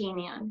own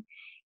opinion,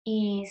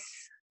 is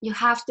you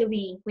have to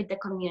be with the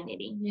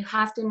community. You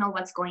have to know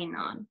what's going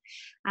on.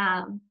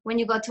 When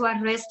you go to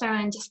a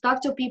restaurant, just talk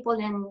to people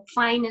and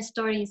find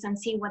stories and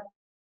see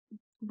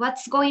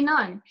what's going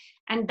on.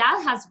 And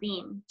that has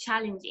been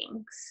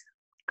challenging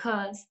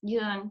because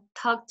you don't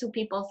talk to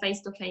people face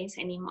to face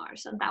anymore.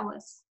 So that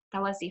was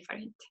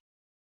different.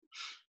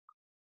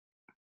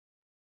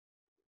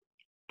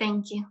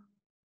 Thank you.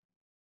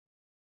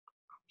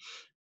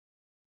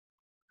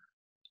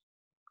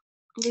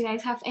 Do you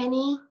guys have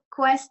any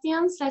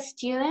questions as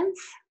students?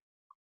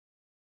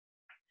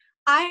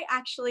 I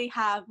actually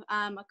have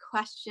a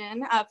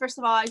question. First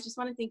of all, I just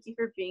want to thank you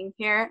for being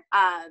here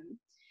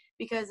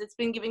because it's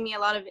been giving me a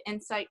lot of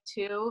insight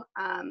too.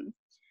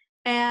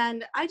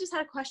 And I just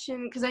had a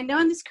question because I know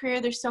in this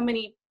career there's so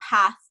many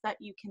paths that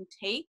you can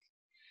take.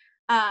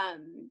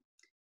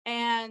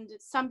 And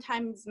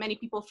sometimes many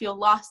people feel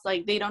lost,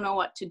 like they don't know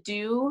what to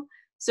do.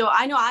 So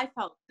I know I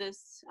felt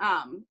this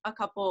a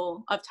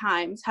couple of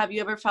times. Have you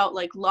ever felt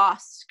like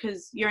lost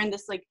because you're in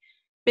this like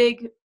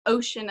big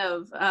ocean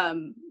of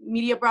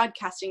media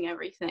broadcasting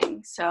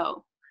everything?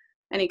 So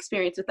any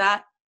experience with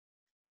that?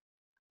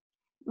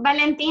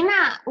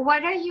 Valentina,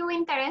 what are you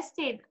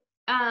interested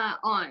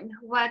on?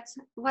 What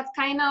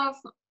kind of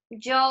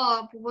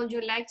job would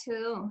you like to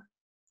do?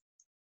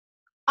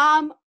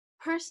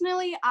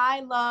 Personally,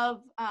 I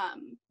love,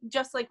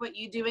 just like what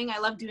you're doing, I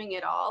love doing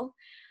it all.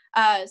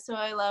 So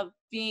I love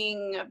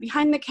being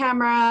behind the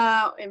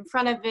camera, in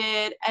front of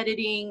it,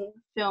 editing,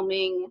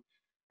 filming.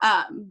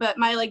 But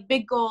my like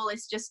big goal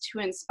is just to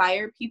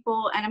inspire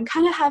people. And I'm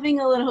kind of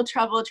having a little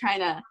trouble trying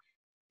to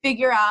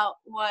figure out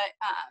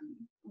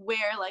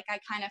where like I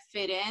kind of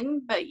fit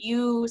in. But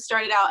you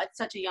started out at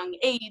such a young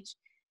age,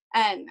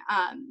 and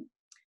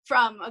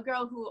from a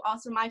girl who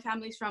also, my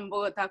family's from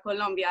Bogota,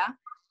 Colombia.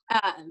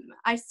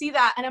 I see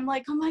that and I'm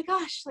like, oh my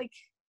gosh, like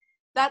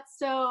that's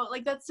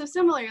so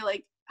similar.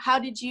 Like, how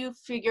did you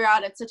figure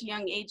out at such a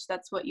young age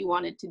that's what you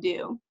wanted to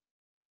do?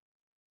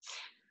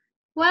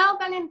 Well,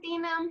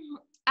 Valentina,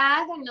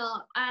 I don't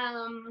know.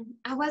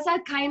 I was a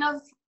kind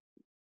of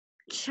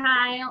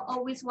child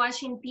always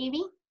watching TV.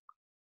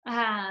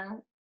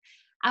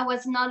 I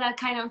was not that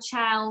kind of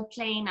child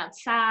playing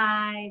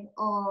outside,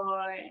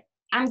 or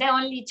I'm the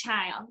only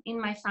child in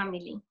my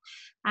family.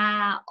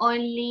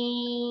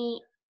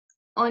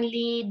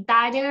 Only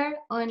daughter,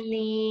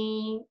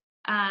 only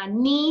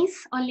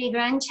niece, only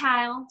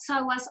grandchild. So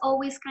I was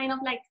always kind of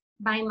like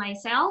by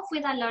myself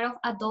with a lot of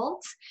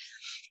adults.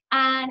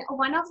 And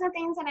one of the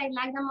things that I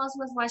liked the most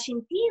was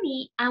watching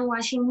TV and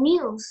watching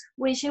news,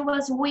 which it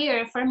was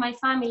weird for my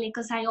family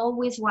because I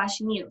always watch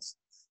news.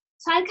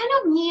 So I kind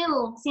of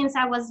knew since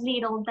I was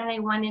little that I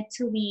wanted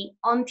to be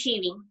on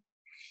TV.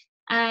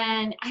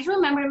 And I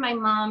remember my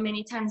mom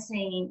many times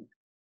saying,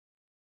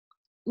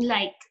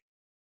 like,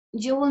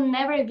 you will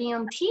never be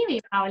on TV,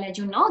 Paola,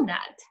 you know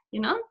that,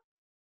 you know?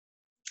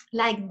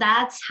 Like,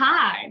 that's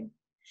hard.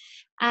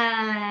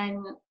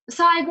 And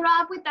so I grew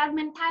up with that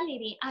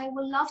mentality. I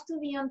would love to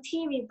be on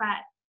TV,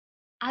 but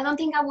I don't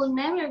think I will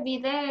never be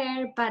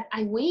there, but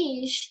I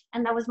wish,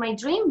 and that was my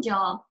dream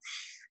job.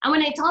 And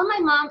when I told my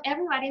mom,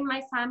 everybody in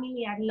my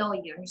family are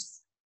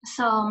lawyers.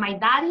 So my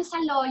dad is a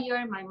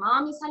lawyer, my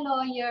mom is a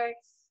lawyer,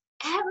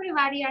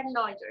 everybody are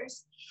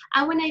lawyers.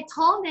 And when I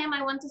told them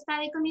I want to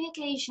study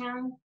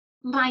communication,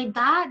 my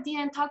dad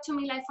didn't talk to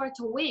me like for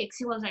 2 weeks.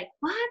 He was like,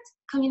 what?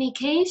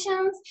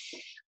 Communications?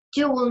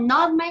 You will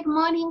not make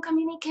money in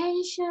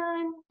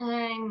communication?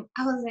 And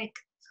I was like,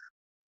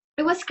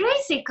 it was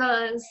crazy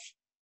because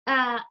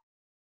I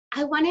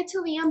wanted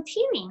to be on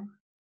TV.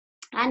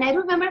 And I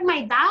remember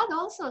my dad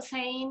also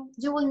saying,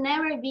 you will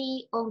never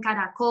be on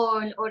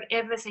Caracol or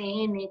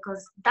RCN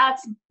because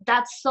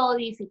that's so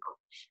difficult.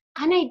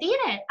 And I did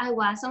it. I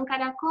was on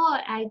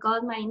Caracol. I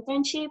got my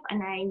internship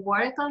and I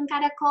work on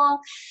Caracol.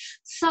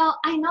 So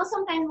I know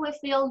sometimes we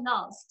feel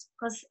lost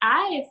because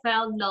I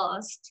felt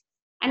lost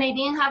and I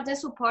didn't have the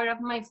support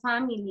of my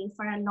family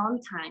for a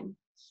long time.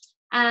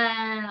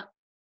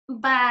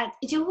 But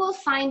you will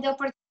find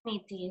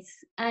opportunities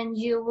and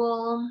you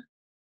will,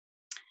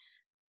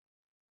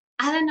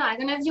 I don't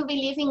know if you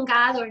believe in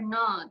God or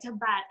not,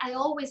 but I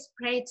always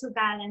pray to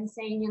God and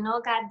say, you know,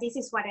 God, this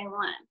is what I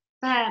want.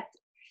 But,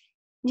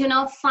 you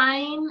know,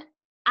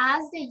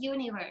 ask the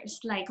universe,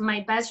 like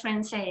my best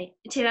friend say,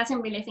 she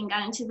doesn't believe in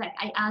God, and she's like,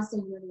 I ask the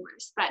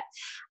universe, but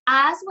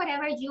ask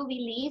whatever you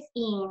believe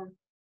in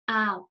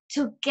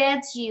to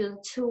get you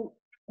to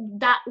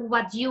that,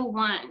 what you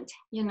want,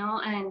 you know.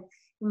 And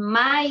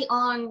my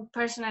own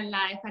personal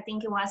life, I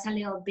think it was a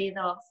little bit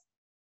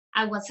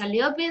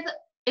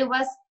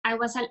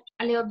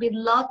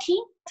lucky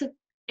to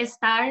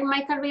start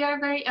my career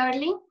very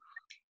early,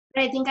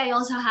 but I think I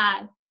also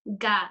had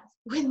God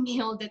with me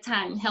all the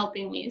time,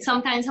 helping me.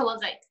 Sometimes I was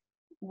like,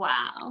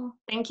 wow,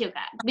 thank you,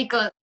 God,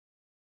 because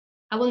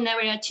I will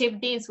never achieve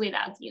this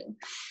without you.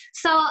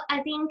 So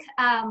I think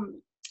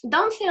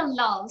don't feel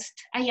lost.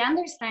 I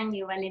understand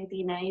you,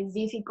 Valentina, it's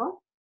difficult.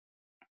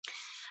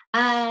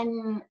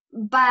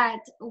 But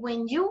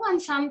when you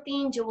want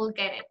something, you will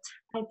get it.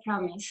 I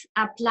promise.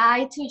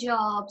 Apply to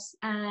jobs,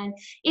 and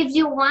if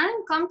you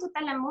want, come to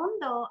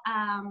Telemundo.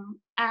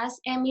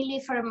 Ask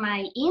Emily for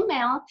my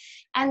email,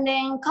 and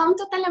then come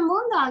to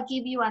Telemundo. I'll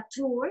give you a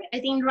tour. I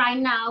think right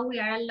now we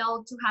are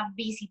allowed to have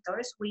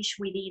visitors, which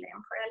we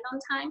didn't for a long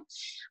time.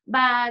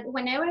 But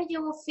whenever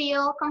you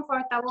feel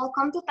comfortable,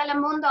 come to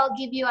Telemundo. I'll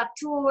give you a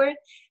tour,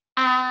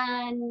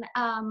 and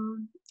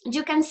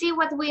you can see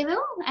what we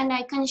do, and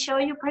I can show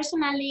you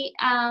personally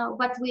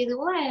what we do,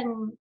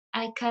 and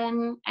I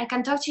can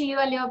talk to you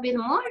a little bit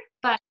more.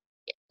 But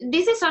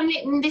this is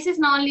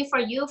not only for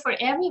you, for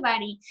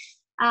everybody.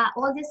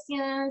 All the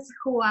students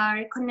who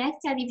are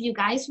connected, if you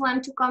guys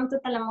want to come to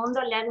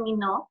Telemundo, let me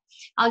know.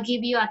 I'll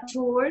give you a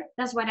tour.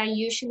 That's what I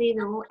usually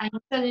do. I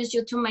introduce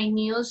you to my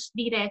news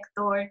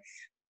director,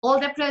 all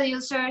the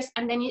producers,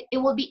 and then it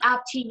will be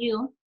up to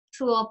you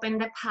to open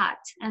the path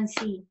and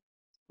see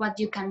what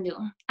you can do.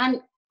 And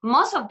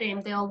most of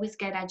them, they always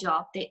get a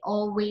job. They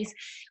always,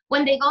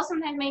 when they go,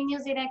 sometimes my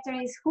news director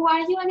is, who are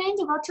you? And then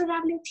you go to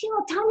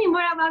WTO, tell me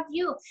more about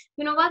you.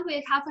 You know what,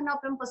 we have an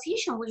open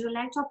position. Would you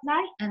like to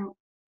apply? And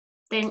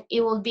then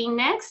it will be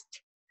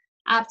next,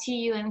 up to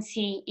you and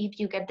see if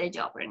you get the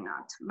job or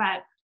not.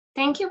 But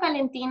thank you,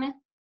 Valentina.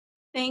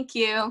 Thank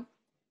you.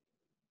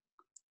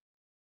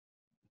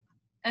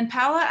 And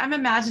Paola, I'm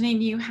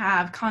imagining you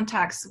have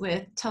contacts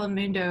with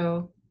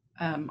Telemundo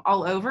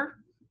all over,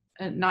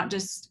 not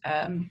just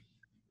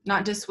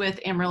with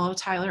Amarillo,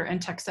 Tyler,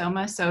 and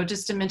Texoma. So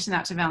just to mention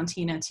that to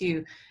Valentina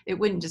too, it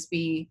wouldn't just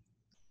be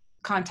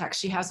contacts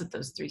she has with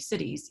those 3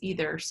 cities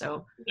either.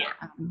 So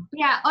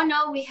yeah. Oh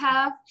no, we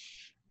have.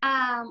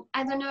 I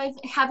don't know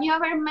if have you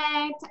ever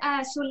met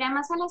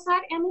Zulema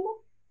Salazar, Emily?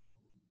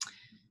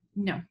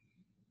 No.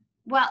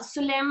 Well,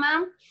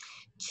 Zulema,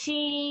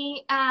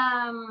 she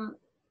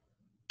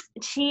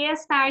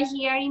started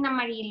here in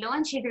Amarillo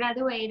and she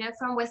graduated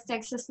from West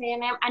Texas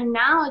A&M, and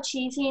now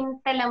she's in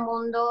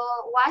Telemundo,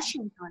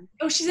 Washington.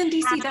 Oh, she's in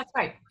DC, that's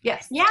right.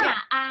 Yes. Yeah,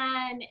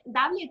 and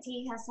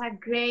WT has a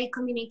great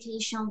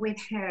communication with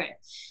her.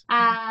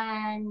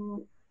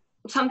 And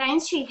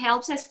sometimes she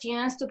helps the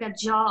students to get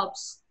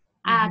jobs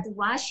at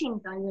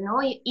Washington, you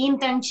know,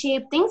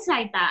 internship, things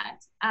like that.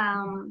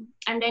 And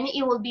then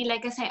it will be,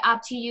 like I say,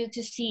 up to you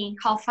to see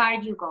how far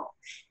you go.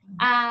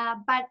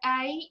 But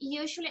I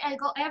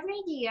go every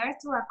year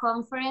to a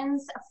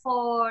conference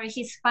for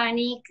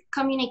Hispanic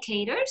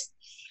communicators.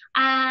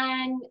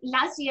 And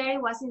last year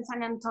it was in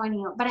San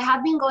Antonio, but I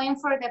have been going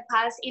for the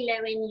past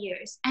 11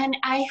 years. And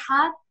I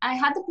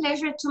had the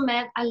pleasure to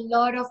meet a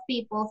lot of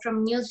people,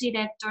 from news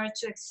directors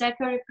to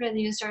executive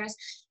producers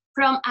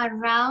from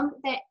around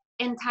the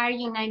entire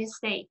United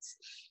States.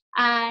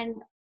 And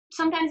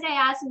sometimes they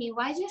ask me,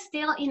 why are you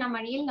still in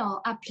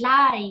Amarillo?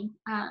 Apply,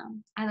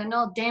 I don't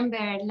know,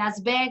 Denver, Las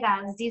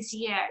Vegas this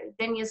year.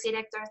 The news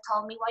director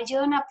told me, why you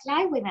don't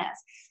apply with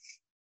us?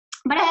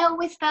 But I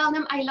always tell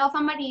them, I love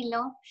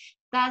Amarillo.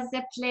 That's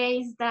the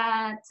place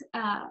that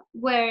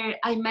where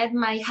I met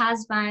my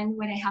husband,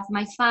 where I have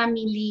my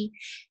family.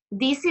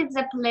 This is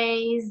the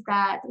place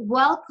that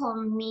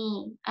welcomed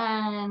me,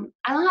 and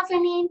I don't have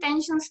any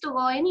intentions to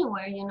go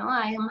anywhere. You know,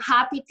 I am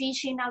happy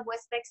teaching at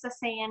West Texas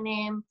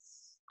A&M,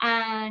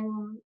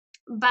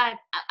 but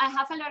I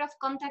have a lot of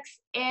contacts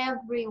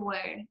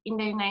everywhere in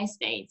the United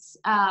States,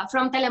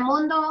 from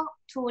Telemundo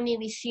to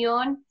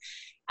Univision.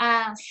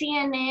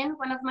 CNN,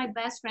 one of my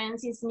best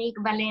friends is Nick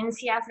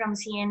Valencia from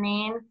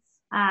CNN.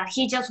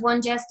 He just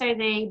won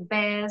yesterday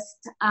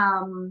Best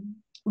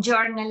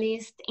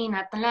Journalist in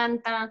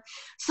Atlanta.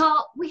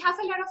 So we have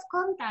a lot of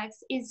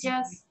contacts. It's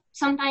just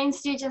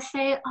sometimes you just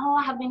say, oh,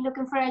 I have been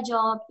looking for a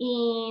job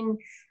in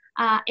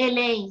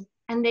LA.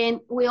 And then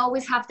we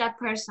always have that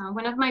person.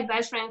 One of my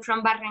best friends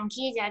from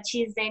Barranquilla,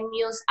 she's the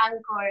news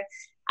anchor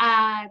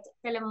at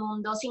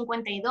Telemundo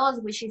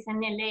 52, which is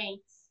in LA.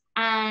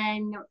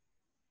 And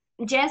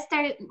just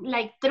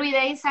like 3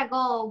 days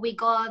ago, we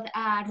got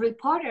a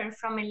reporter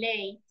from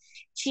LA.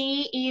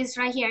 She is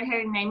right here.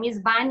 Her name is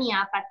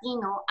Vania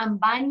Patino. And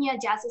Vania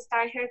just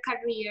started her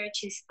career.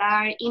 She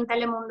started in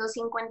Telemundo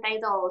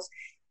 52.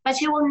 But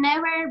she will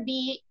never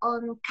be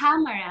on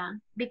camera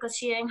because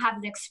she didn't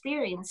have the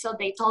experience. So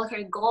they told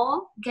her,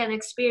 go get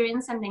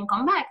experience and then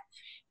come back.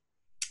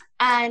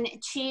 And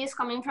she is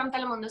coming from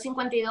Telemundo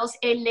 52,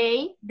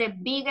 LA, the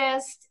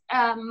biggest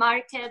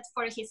market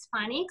for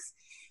Hispanics.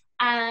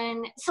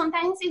 And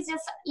sometimes it's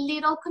just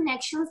little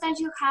connections that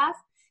you have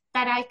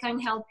that I can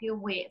help you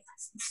with.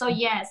 So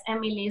yes,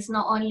 Emily is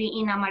not only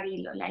in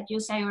Amarillo, like you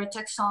say, or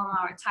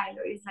Texoma or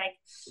Tyler. It's like,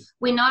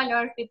 we know a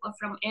lot of people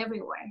from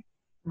everywhere.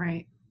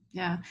 Right.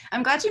 Yeah.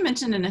 I'm glad you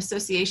mentioned an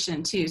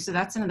association too. So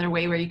that's another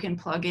way where you can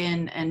plug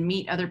in and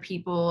meet other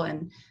people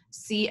and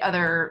see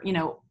other, you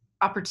know,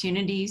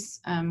 opportunities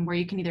where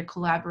you can either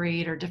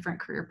collaborate or different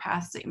career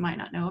paths that you might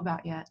not know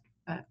about yet.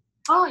 But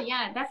oh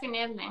yeah,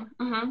 definitely.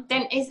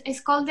 Then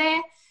it's called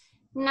the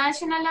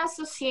National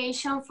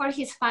Association for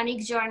Hispanic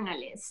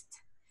Journalists.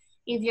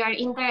 If you're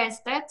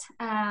interested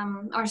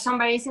or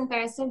somebody's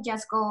interested,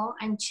 just go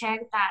and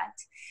check that.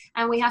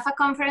 And we have a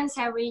conference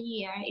every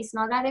year. It's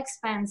not that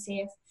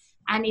expensive.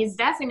 And it's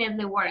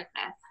definitely worth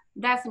it,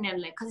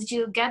 definitely, because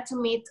you get to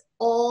meet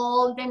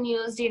all the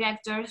news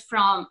directors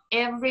from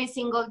every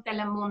single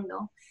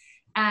Telemundo.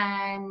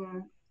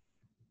 And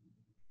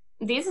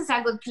this is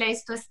a good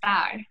place to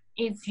start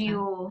if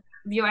you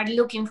are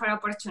looking for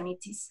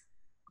opportunities.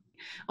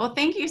 Well,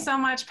 thank you so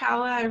much,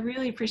 Paola. I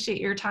really appreciate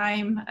your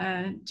time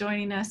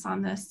joining us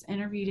on this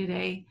interview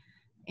today.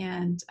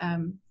 And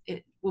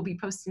we'll be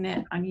posting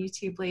it on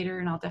YouTube later,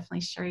 and I'll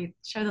definitely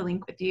share the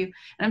link with you. And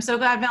I'm so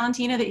glad,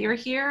 Valentina, that you're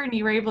here and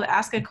you were able to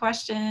ask a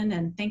question.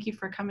 And thank you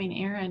for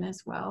coming, Aaron,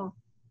 as well.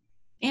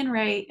 And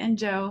Ray and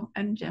Joe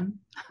and Jim.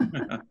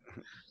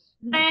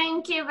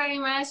 Thank you very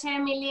much,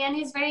 Emily. And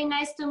it's very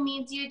nice to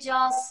meet you,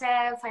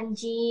 Joseph and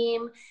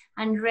Jim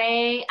and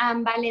Ray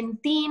and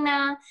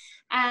Valentina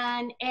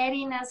and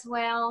Erin as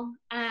well.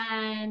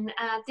 And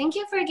thank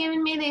you for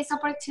giving me this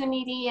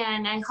opportunity.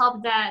 And I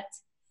hope that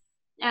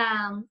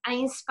I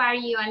inspire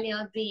you a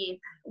little bit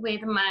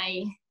with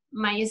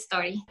my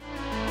story.